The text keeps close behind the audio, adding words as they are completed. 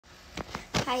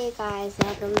Hi you guys,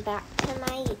 welcome back to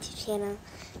my YouTube channel.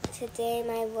 Today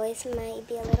my voice might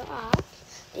be a little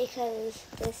off because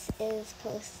this is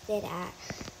posted at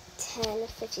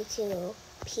 10:52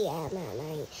 p.m. at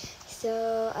night.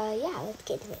 So yeah, let's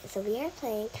get to it. So we are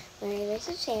playing Murder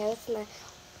vs. Sheriff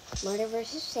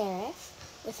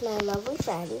with my lovely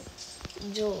friend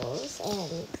Jules,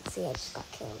 and see I just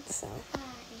got killed. So Hi.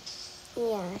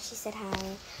 yeah, she said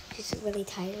hi. She's really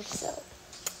tired, so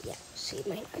yeah, she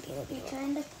might not be able to be You're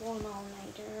trying to pull an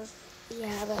all-nighter.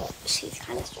 Yeah, but she's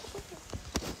kind of struggling.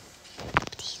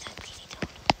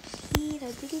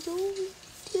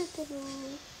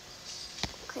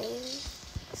 Okay,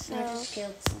 so I just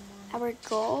killed someone.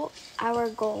 our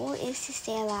goal is to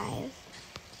stay alive,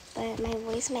 but my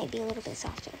voice might be a little bit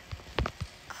softer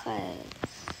because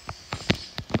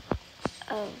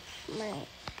of my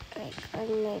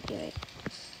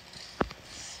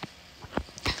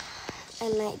I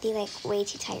might be like way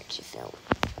too tired to film.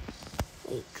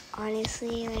 Like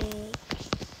honestly, like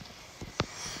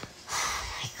oh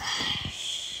my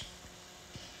gosh.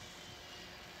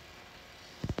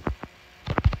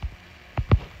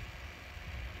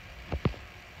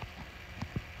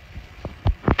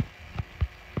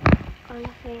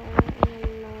 Honestly, I don't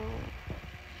even know.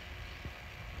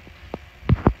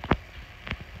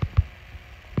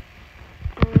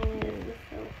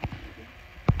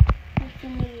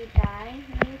 Can you die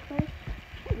really quick?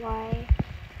 Why?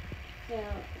 So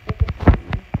they could find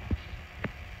me.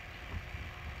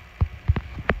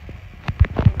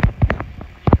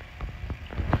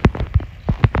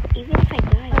 Even if I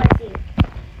die, I see you.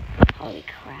 holy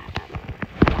crap!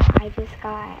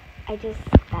 I just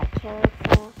got killed.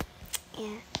 So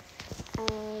yeah.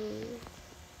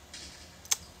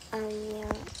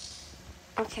 Yeah.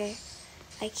 Okay,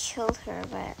 I killed her,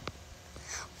 but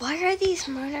why are these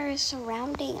murderers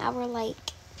surrounding our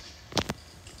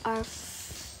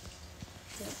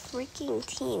freaking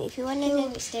team? If you want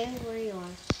to Stay where you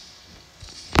are.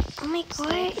 oh my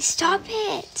god, stop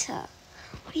it!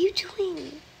 What are you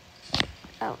doing?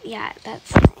 Oh yeah,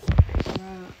 that's fine.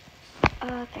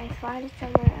 Okay, I spawned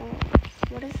somewhere else.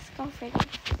 What is this girlfriend?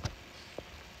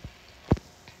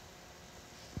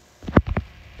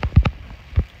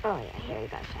 Oh yeah, here we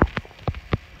go.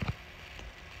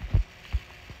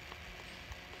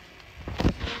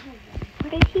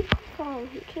 Where did he come from?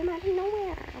 He came out of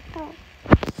nowhere.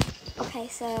 Okay,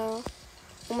 so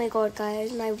oh my god,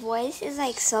 guys, my voice is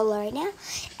like so low right now.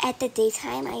 At the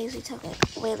daytime, I usually talk like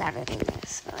way louder than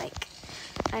this, but like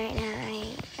right now,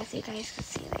 as you guys can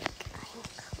see, like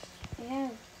I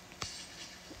have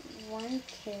 1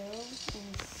 kill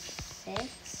and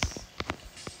 6.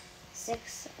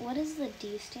 What does the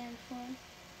D stand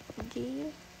for?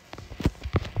 D.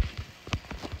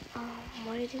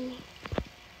 What did it mean?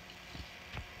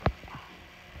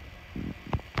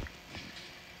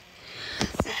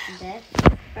 Death?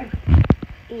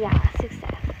 Yeah, 6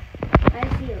 deaths.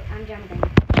 I see you. I'm jumping.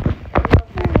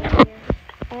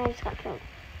 And I just got killed.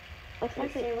 Let's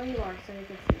stay where you are so we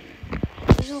can see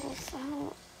you. Jules,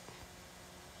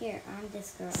 Here, I'm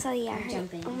this girl. so yeah, I'm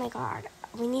jumping. Oh my god.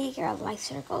 We need to get our life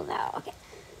circle though. Okay.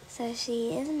 So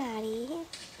she is Maddie.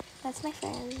 That's my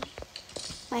friend.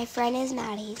 My friend is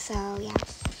Maddie, so yeah.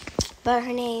 But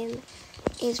her name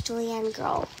is Julianne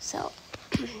Girl, so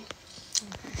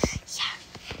yeah.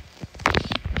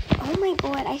 Oh my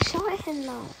god, I shot him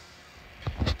though.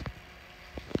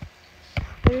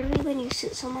 Literally when you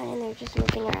shoot someone and they're just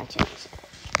moving around too.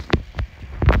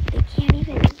 They can't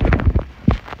even.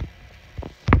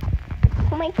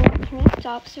 Oh my god, can you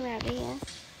stop surrounding us?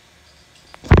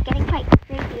 It's getting quite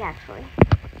crazy actually.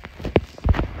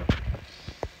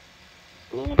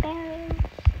 Need a barrel.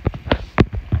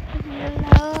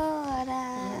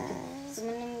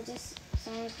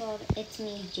 Someone called It's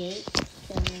Me Jake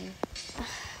killed me.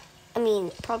 I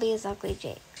mean, probably is ugly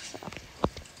Jake, so.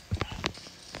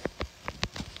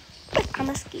 I'm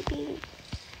a skippy.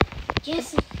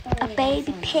 Yes, A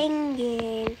baby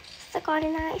penguin stuck on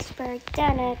an iceberg.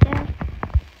 Da-da-da.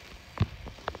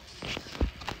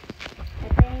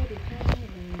 A baby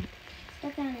penguin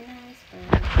stuck on an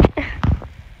iceberg.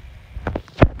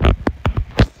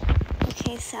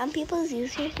 Okay, some people's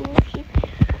users need to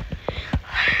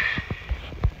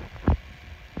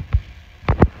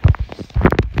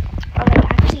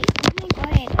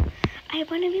I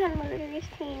want to be on Murder's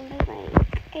team, but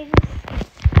like,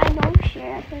 I know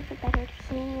Sheriff is a better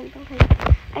team, but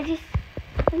like,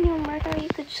 when you're a murderer, you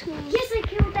could choose. Yes, I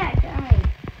killed that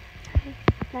guy.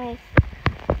 Nice.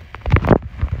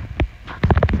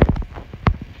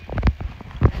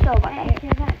 So what? I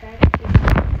killed that guy.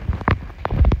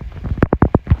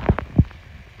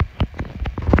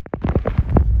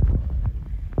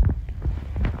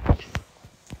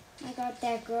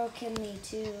 that girl killed me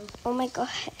too. Oh my god.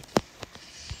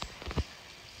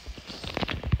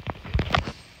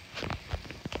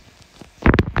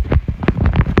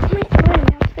 Oh my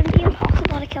god, it's gonna be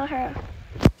impossible to kill her.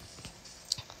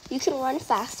 You can run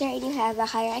faster and you have a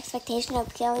higher expectation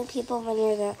of killing people when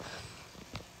you're the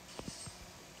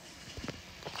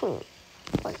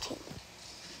 14.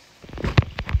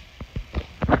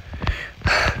 Oh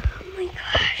my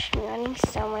gosh, I'm running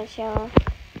so much, y'all.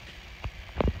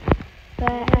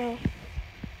 But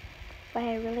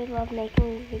I really love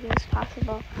making these videos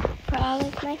possible for all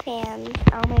of my fans.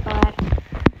 Oh my god.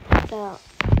 So,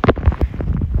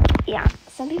 yeah.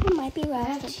 Some people might be I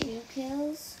rough. have 2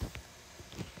 kills.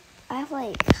 I have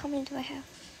like, how many do I have?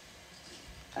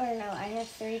 Or no, I have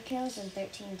 3 kills and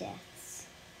 13 deaths.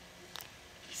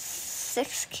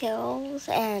 6 kills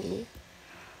and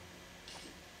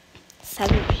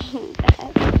 17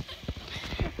 deaths.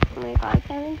 Oh my god,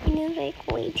 17 is like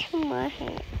way too much.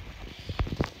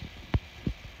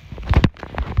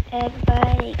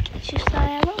 Everybody get your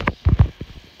ammo.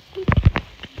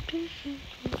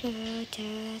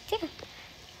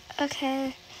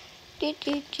 Okay. I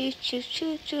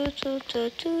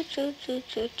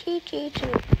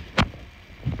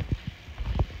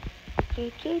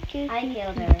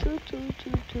killed her.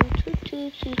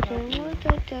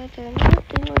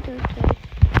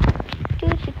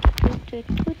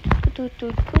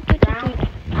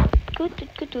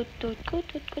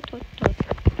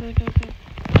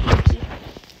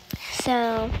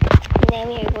 So, then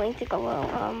we are going to go,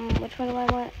 which one do I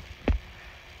want?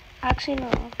 Actually, no.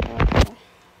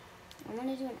 I'm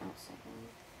gonna do an outside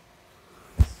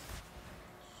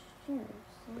one.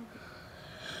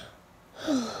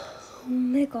 Oh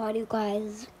my god, you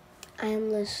guys.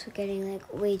 I'm just getting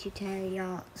like way too tired,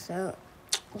 y'all. So,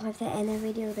 we'll have to end the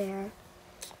video there.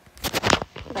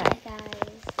 Bye,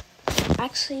 guys.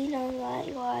 Actually, you know what,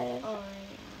 you guys? Oh,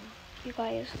 You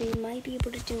guys, we might be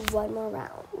able to do one more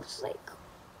round. It's like,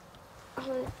 I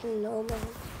don't know, man.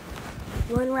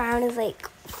 One round is like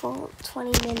full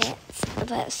 20 minutes,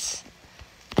 but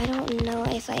I don't know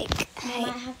if like I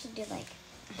might have to do like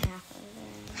half of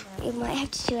them. You might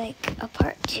have to do like a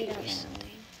part 2 We don't or know. something.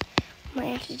 Might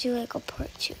have to do like a part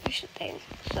 2 or something.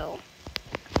 So,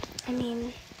 I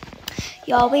mean,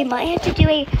 y'all, we might have to do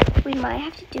a part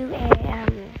 2.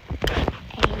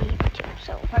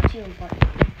 So Part 2 and part 3.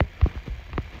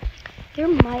 there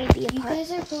might be a You part.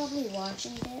 guys are probably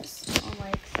watching this on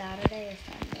like Saturday or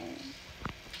Sunday.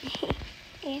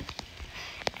 Yeah.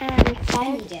 And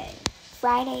Any day.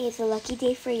 Friday is a lucky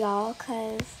day for y'all,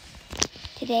 cause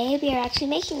today we are actually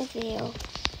making this video.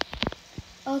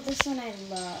 Oh, this one I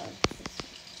love.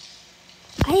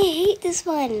 I hate this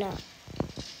one.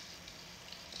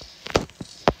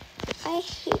 I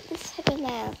hate this type of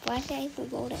map. Why did I even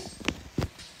vote it?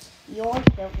 Yours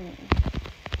killed me.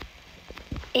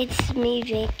 It's me,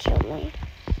 Jake killed me.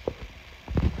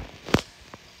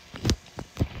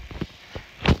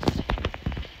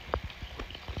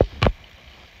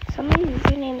 Some of these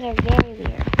usernames are very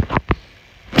weird.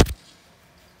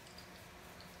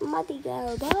 Muddy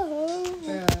go,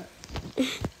 Bruh.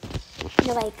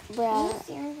 You're like, bruh.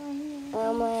 Seriously?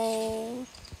 Oh my.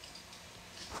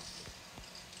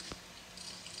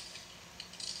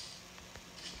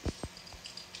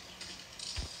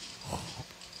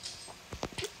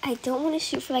 I don't want to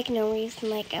shoot for like no reason.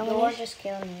 Like I Yours want to. just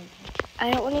killed me.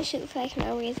 I don't want to shoot for like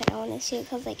no reason. I want to shoot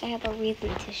because like I have a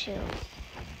reason to shoot.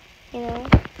 You know.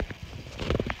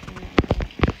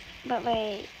 But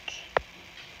like.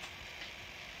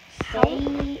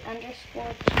 Say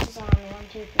underscore cheese on 1,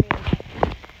 2,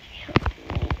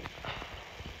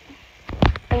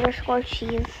 3. Underscore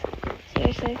cheese.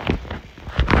 Seriously.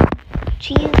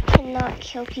 Cheese cannot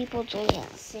kill people, Julia.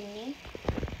 Sydney.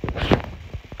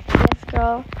 Yes,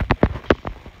 girl.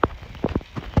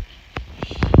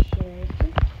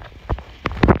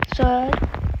 Should.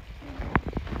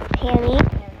 Tammy.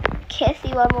 Kiss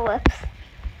you on the lips.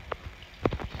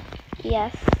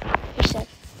 Yes. You should.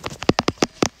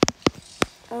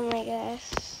 Oh my gosh.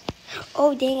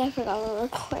 Oh dang, I forgot we're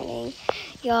recording.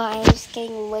 Y'all, I'm just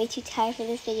getting way too tired for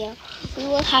this video. We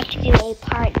will have to do a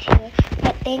part 2.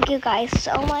 But thank you guys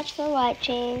so much for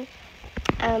watching.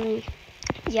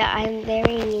 Yeah, I'm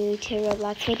very new to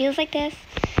Roblox videos like this.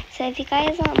 So if you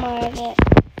guys want more of it,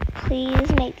 please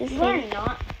make this You are video.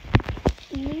 not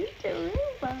New to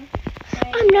Roblox.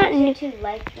 I'm I'm not new to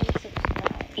like and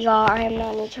subscribe. Y'all, I am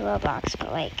not new to Roblox,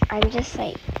 but like, I'm just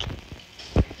like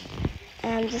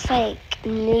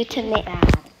new to make.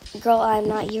 Bad. Girl, I'm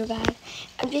not. You're bad.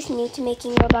 I'm just new to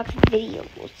making Roblox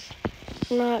videos.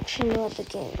 I'm not actually new at the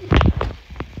game.